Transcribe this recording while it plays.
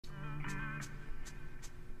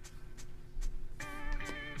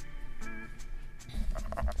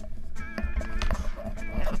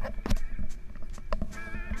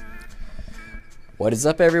What is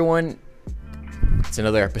up, everyone? It's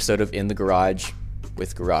another episode of In the Garage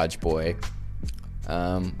with Garage Boy.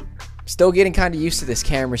 Still getting kind of used to this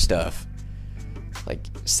camera stuff. Like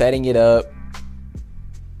setting it up,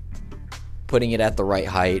 putting it at the right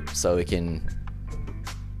height so it can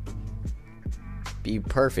be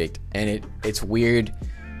perfect. And it's weird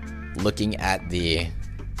looking at the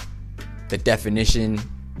definition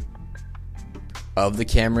of the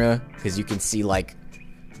camera, because you can see like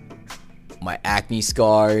my acne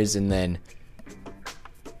scars and then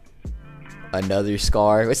another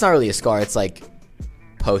scar. It's not really a scar, it's like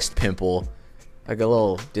post pimple, like a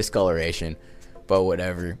little discoloration, but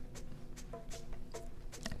whatever.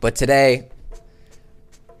 But today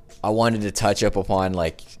I wanted to touch up upon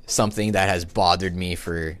like something that has bothered me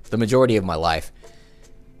for the majority of my life.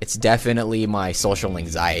 It's definitely my social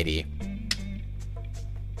anxiety.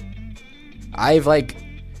 I've like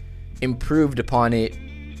improved upon it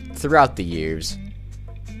throughout the years.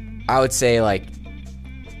 I would say like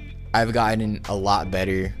I've gotten a lot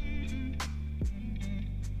better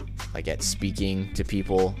like at speaking to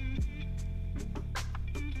people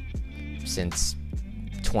since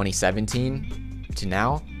 2017 to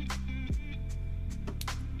now.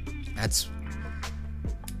 That's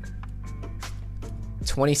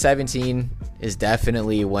 2017 is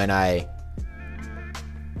definitely when I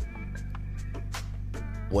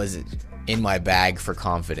was in my bag for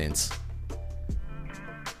confidence.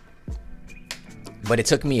 But it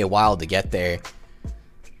took me a while to get there.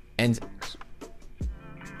 And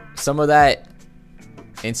some of that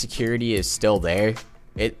insecurity is still there.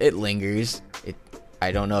 It lingers.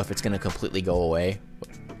 I don't know if it's going to completely go away,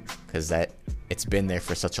 because it's been there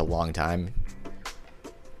for such a long time.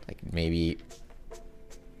 Like maybe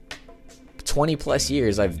 20 plus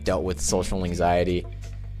years I've dealt with social anxiety,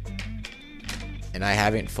 and I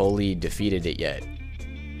haven't fully defeated it yet.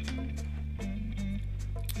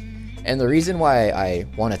 And the reason why I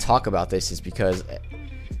want to talk about this is because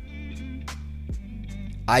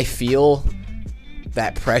I feel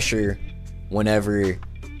that pressure whenever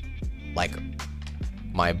like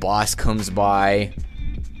my boss comes by,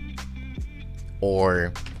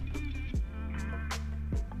 or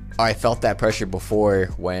I felt that pressure before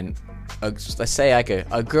when let's say like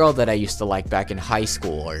a girl that I used to like back in high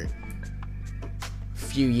school or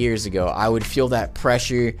a few years ago. I would feel that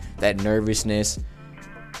pressure, that nervousness,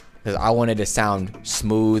 because I wanted to sound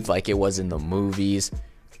smooth like it was in the movies.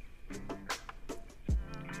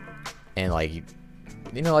 And like,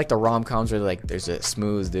 you know, like the rom-coms where like there's a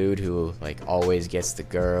smooth dude who like always gets the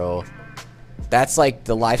girl. That's like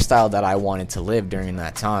the lifestyle that I wanted to live during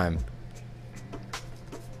that time.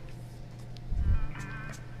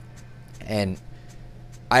 And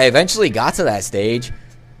I eventually got to that stage,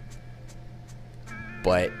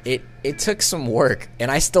 but it took some work, and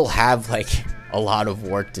I still have like a lot of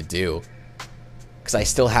work to do, because I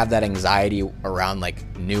still have that anxiety around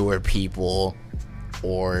like newer people,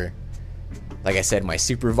 or like I said, my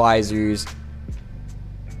supervisors.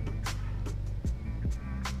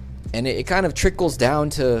 And it kind of trickles down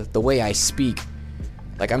to the way I speak.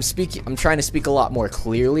 Like I'm trying to speak a lot more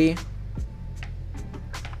clearly,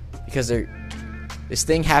 because this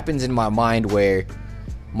thing happens in my mind where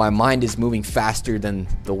my mind is moving faster than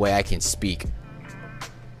the way I can speak.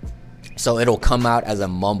 So it'll come out as a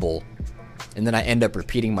mumble, and then I end up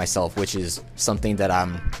repeating myself, which is something that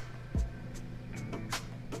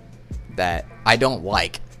I don't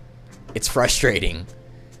like. It's frustrating.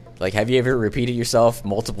 Like, have you ever repeated yourself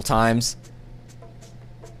multiple times?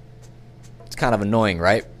 It's kind of annoying,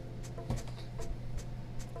 right?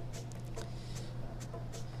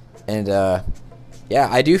 And yeah,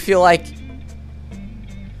 I do feel like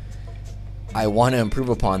I want to improve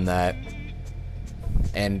upon that.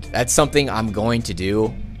 And that's something I'm going to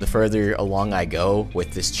do the further along I go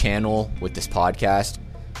with this channel, with this podcast.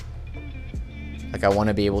 Like, I want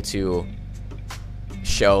to be able to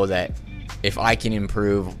show that if I can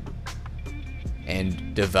improve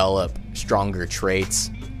and develop stronger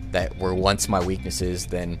traits that were once my weaknesses,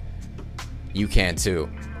 then you can too.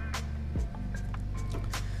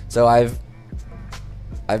 So I've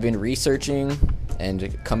been researching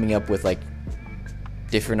and coming up with like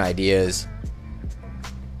different ideas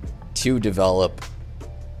to develop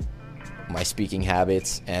my speaking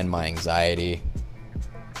habits and my anxiety.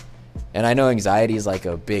 And I know anxiety is like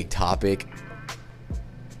a big topic,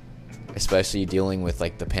 especially dealing with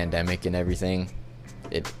like the pandemic and everything,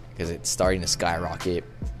 because it's starting to skyrocket,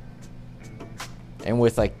 and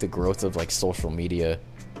with like the growth of like social media.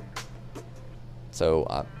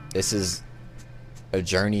 So this is a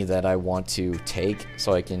journey that I want to take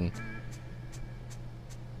so I can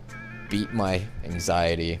beat my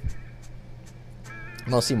anxiety.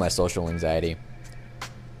 Mostly my social anxiety.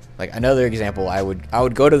 Like another example, I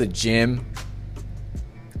would go to the gym,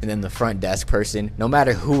 and then the front desk person, no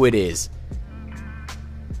matter who it is,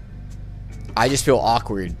 I just feel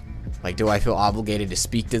awkward. Like, do I feel obligated to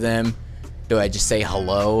speak to them? Do I just say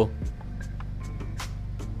hello?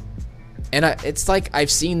 And it's like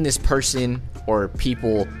I've seen this person or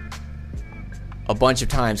people a bunch of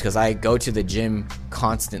times because I go to the gym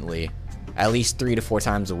constantly, at least 3 to 4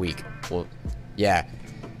 times a week. Well, yeah.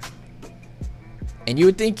 And you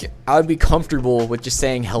would think I would be comfortable with just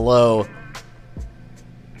saying hello,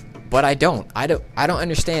 but I don't. I don't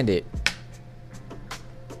understand it.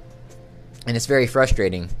 And it's very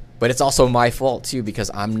frustrating. But it's also my fault too,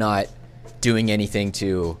 because I'm not doing anything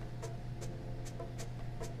to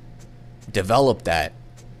develop that.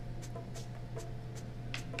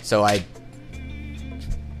 So I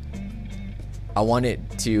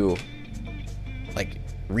wanted to like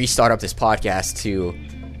restart up this podcast to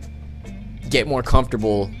get more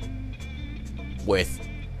comfortable with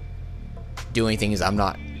doing things I'm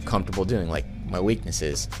not comfortable doing, like my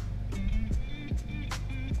weaknesses.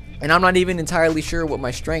 And I'm not even entirely sure what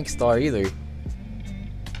my strengths are either.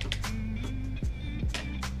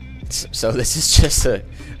 So this is just a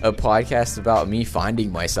podcast about me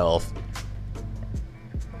finding myself.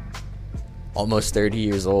 Almost 30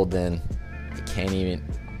 years old then.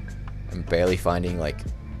 I'm barely finding like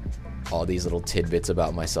all these little tidbits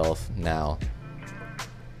about myself now.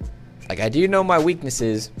 Like I do know my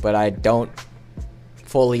weaknesses, but I don't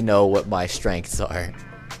fully know what my strengths are.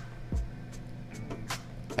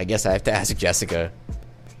 I guess I have to ask Jessica.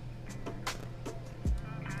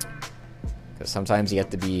 Because sometimes you have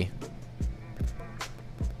to be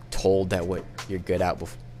told that what you're good at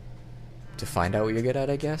to find out what you're good at,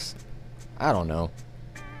 I guess. I don't know.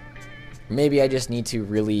 Maybe I just need to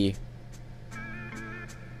really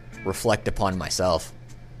reflect upon myself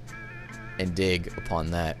and dig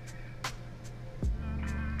upon that.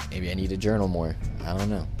 Maybe I need to journal more. I don't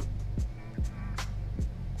know.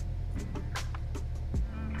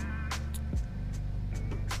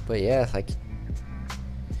 But yeah, like,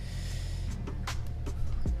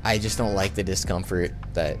 I just don't like the discomfort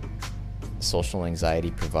that social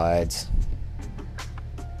anxiety provides.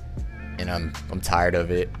 And I'm tired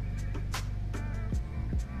of it.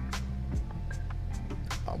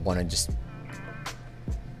 I want to just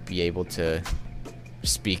be able to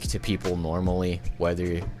speak to people normally,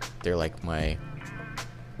 whether they're like my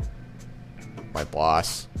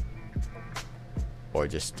boss or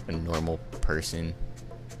just a normal person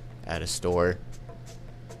at a store,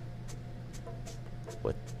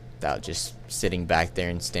 without just sitting back there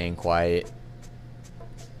and staying quiet.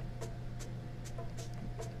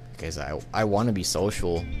 Because I want to be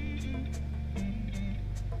social.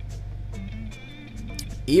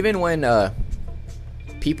 Even when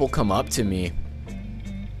people come up to me,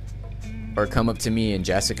 or come up to me and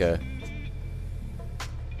Jessica,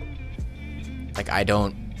 like I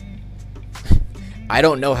don't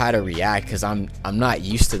know how to react, because I'm not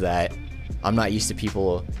used to that. I'm not used to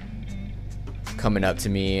people coming up to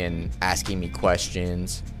me and asking me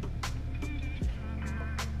questions.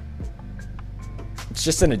 It's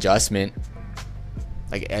just an adjustment.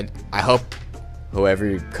 Like, I hope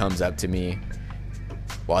whoever comes up to me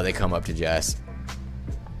while they come up to Jess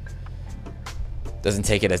doesn't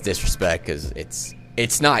take it as disrespect, because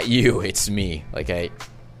it's not you, it's me. Like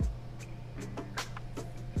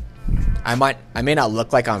I may not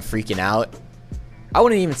look like I'm freaking out. I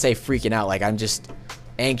wouldn't even say freaking out. Like, I'm just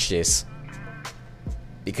anxious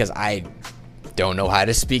because I don't know how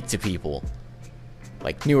to speak to people,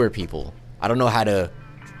 like newer people. I don't know how to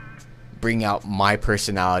bring out my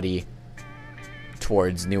personality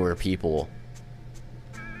towards newer people.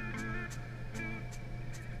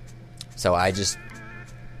 So I just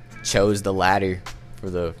chose the latter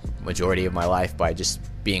for the majority of my life by just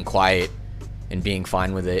being quiet and being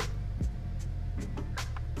fine with it.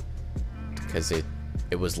 Because it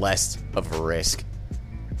was less of a risk.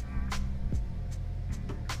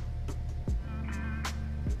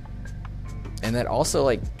 And that also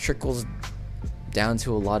like trickles down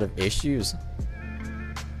to a lot of issues.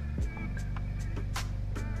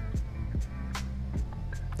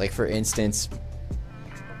 Like, for instance,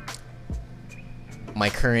 my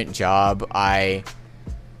current job, I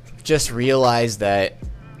just realized that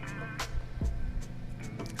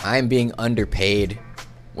I'm being underpaid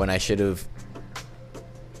when I should have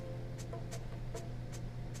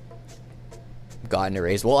gotten a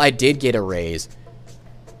raise. Well, I did get a raise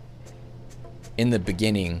in the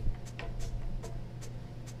beginning.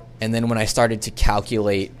 And then when I started to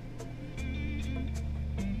calculate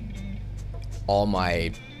all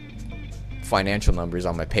my financial numbers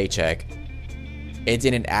on my paycheck, it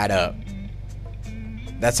didn't add up.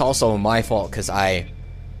 That's also my fault because I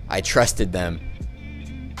trusted them.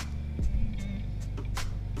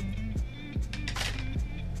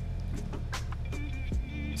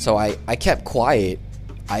 So I kept quiet.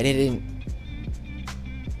 I didn't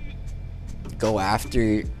go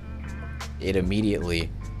after it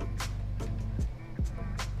immediately.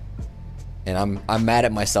 And I'm mad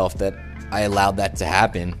at myself that I allowed that to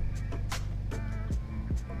happen.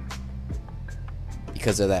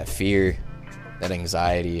 Because of that fear, that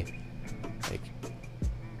anxiety. Like,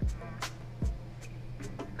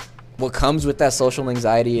 what comes with that social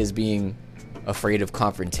anxiety is being afraid of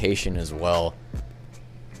confrontation as well.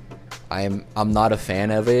 I'm not a fan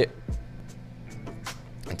of it.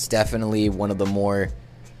 It's definitely one of the more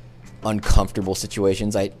uncomfortable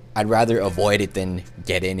situations. I'd rather avoid it than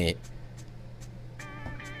get in it.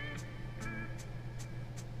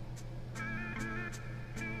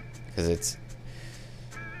 Because it's,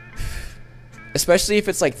 especially if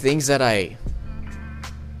it's like things that I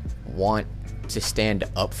want to stand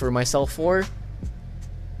up for myself for.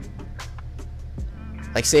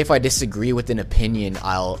 Like, say if I disagree with an opinion,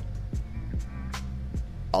 I'll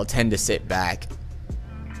tend to sit back.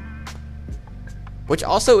 Which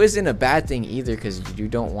also isn't a bad thing either, because you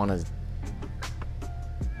don't want to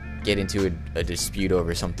get into a dispute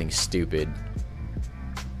over something stupid.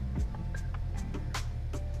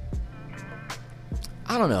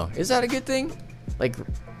 I don't know. Is that a good thing? Like,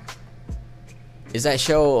 is that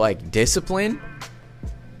show like discipline?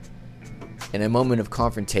 In a moment of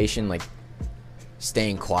confrontation, like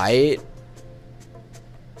staying quiet?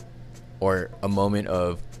 Or a moment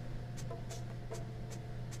of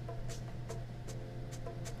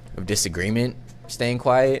disagreement, staying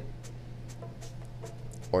quiet?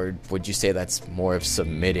 Or would you say that's more of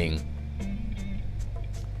submitting?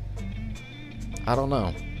 I don't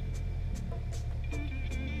know.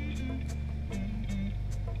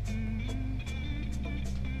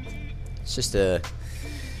 It's just an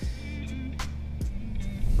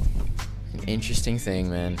interesting thing,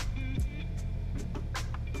 man.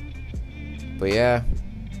 But yeah,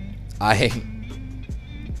 I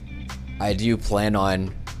do plan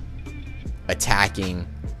on attacking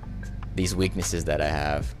these weaknesses that I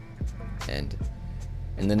have, and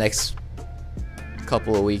in the next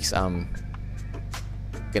couple of weeks I'm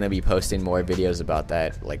gonna be posting more videos about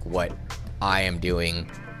that, like what I am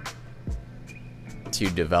doing to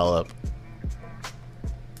develop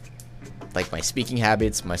like my speaking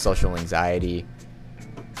habits, my social anxiety,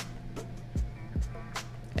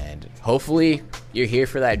 and hopefully you're here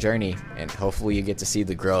for that journey, and hopefully you get to see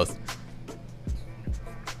the growth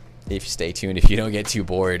if you stay tuned, if you don't get too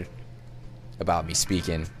bored about me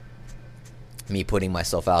speaking, me putting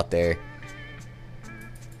myself out there.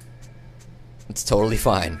 It's totally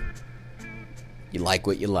fine. You like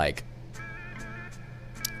what you like.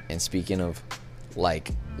 And speaking of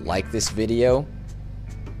like this video,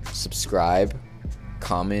 subscribe,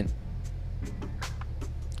 comment,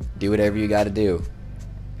 do whatever you got to do.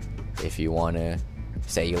 If you want to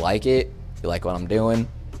say you like it, you like what I'm doing,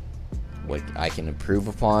 what I can improve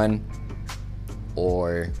upon,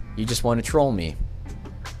 or you just want to troll me,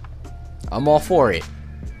 I'm all for it.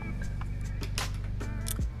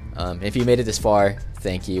 If you made it this far,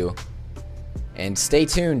 thank you. And stay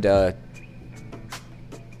tuned. I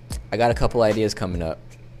got a couple ideas coming up.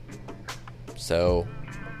 So,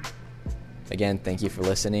 again, thank you for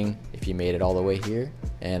listening if you made it all the way here.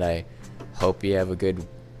 And I hope you have a good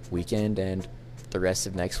weekend and the rest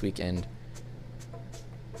of next weekend.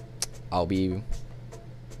 I'll be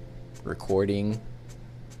recording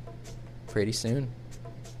pretty soon.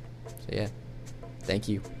 So yeah, thank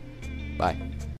you. Bye.